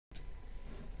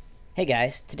Hey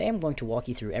guys, today I'm going to walk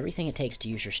you through everything it takes to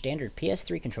use your standard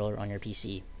PS3 controller on your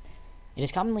PC. It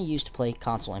is commonly used to play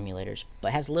console emulators,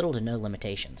 but has little to no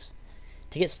limitations.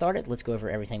 To get started, let's go over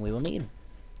everything we will need.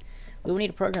 We will need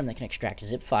a program that can extract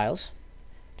zip files,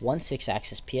 one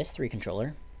 6-axis PS3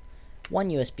 controller, one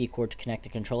USB cord to connect the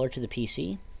controller to the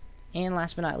PC, and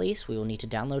last but not least, we will need to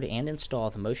download and install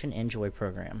the MotionInJoy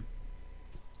program.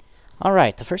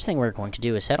 Alright, the first thing we're going to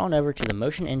do is head on over to the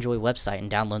MotionInJoy website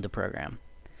and download the program.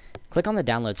 Click on the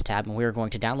Downloads tab and we are going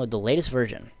to download the latest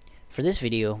version. For this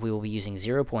video, we will be using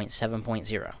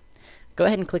 0.7.0. Go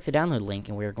ahead and click the download link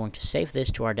and we are going to save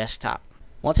this to our desktop.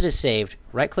 Once it is saved,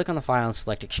 right-click on the file and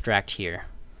select Extract here.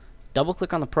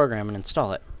 Double-click on the program and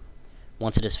install it.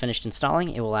 Once it is finished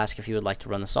installing, it will ask if you would like to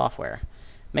run the software.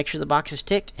 Make sure the box is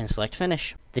ticked and select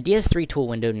Finish. The DS3 tool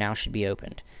window now should be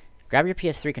opened. Grab your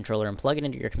PS3 controller and plug it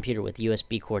into your computer with the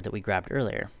USB cord that we grabbed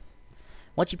earlier.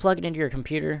 Once you plug it into your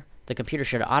computer, the computer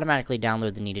should automatically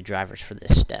download the needed drivers for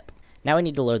this step. Now we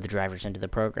need to load the drivers into the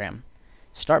program.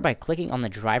 Start by clicking on the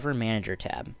Driver Manager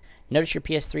tab. Notice your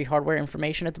PS3 hardware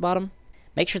information at the bottom?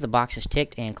 Make sure the box is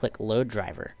ticked and click Load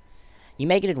Driver. You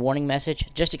may get a warning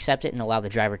message, just accept it and allow the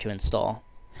driver to install.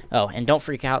 Oh, and don't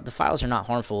freak out, the files are not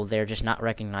harmful, they are just not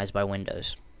recognized by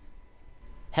Windows.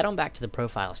 Head on back to the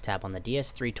Profiles tab on the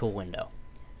DS3 tool window.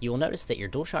 You will notice that your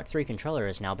DualShock 3 controller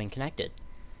has now been connected.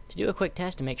 To do a quick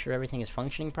test to make sure everything is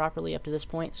functioning properly up to this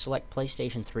point, select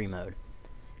PlayStation 3 mode.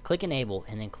 Click Enable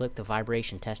and then click the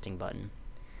Vibration Testing button.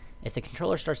 If the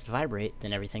controller starts to vibrate,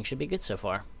 then everything should be good so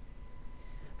far.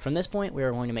 From this point, we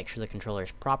are going to make sure the controller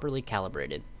is properly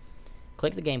calibrated.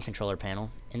 Click the Game Controller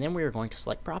panel, and then we are going to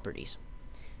select Properties.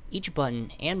 Each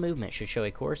button and movement should show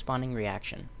a corresponding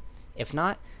reaction. If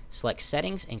not, select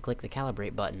Settings and click the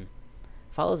Calibrate button.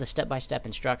 Follow the step-by-step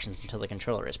instructions until the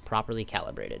controller is properly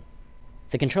calibrated.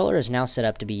 The controller is now set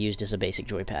up to be used as a basic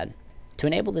joypad. To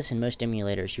enable this in most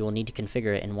emulators, you will need to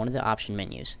configure it in one of the option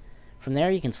menus. From there,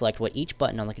 you can select what each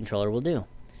button on the controller will do.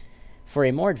 For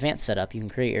a more advanced setup, you can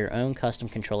create your own custom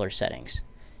controller settings.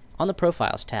 On the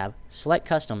Profiles tab, select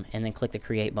Custom and then click the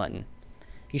Create button.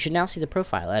 You should now see the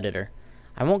profile editor.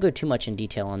 I won't go too much in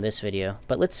detail on this video,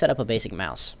 but let's set up a basic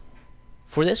mouse.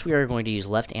 For this, we are going to use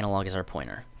left analog as our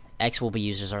pointer. X will be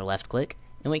used as our left click,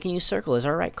 and we can use circle as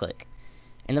our right click.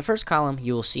 In the first column,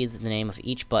 you will see the name of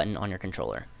each button on your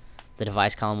controller. The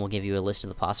device column will give you a list of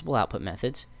the possible output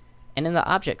methods, and in the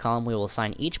object column, we will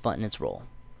assign each button its role.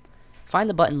 Find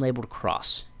the button labeled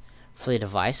cross. For the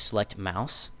device, select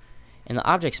mouse. In the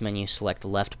objects menu, select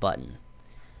left button.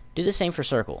 Do the same for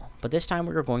circle, but this time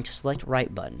we are going to select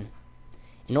right button.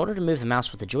 In order to move the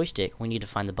mouse with the joystick, we need to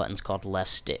find the buttons called left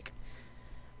stick.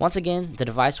 Once again, the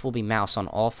device will be mouse on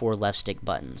all 4 left stick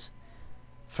buttons.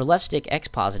 For left stick X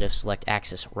positive, select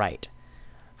axis right.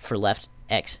 For left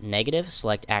X negative,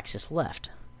 select axis left.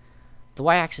 The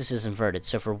Y axis is inverted,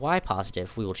 so for Y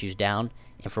positive, we will choose down,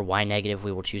 and for Y negative,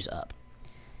 we will choose up.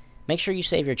 Make sure you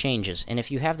save your changes, and if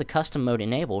you have the custom mode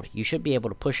enabled, you should be able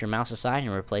to push your mouse aside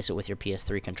and replace it with your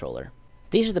PS3 controller.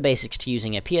 These are the basics to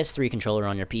using a PS3 controller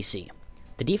on your PC.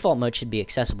 The default mode should be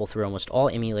accessible through almost all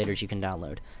emulators you can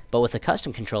download, but with a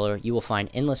custom controller, you will find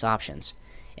endless options.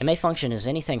 It may function as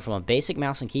anything from a basic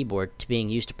mouse and keyboard to being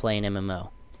used to play an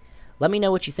MMO. Let me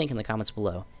know what you think in the comments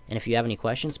below, and if you have any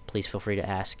questions, please feel free to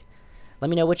ask. Let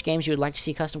me know which games you would like to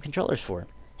see custom controllers for,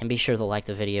 and be sure to like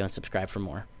the video and subscribe for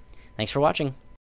more. Thanks for watching!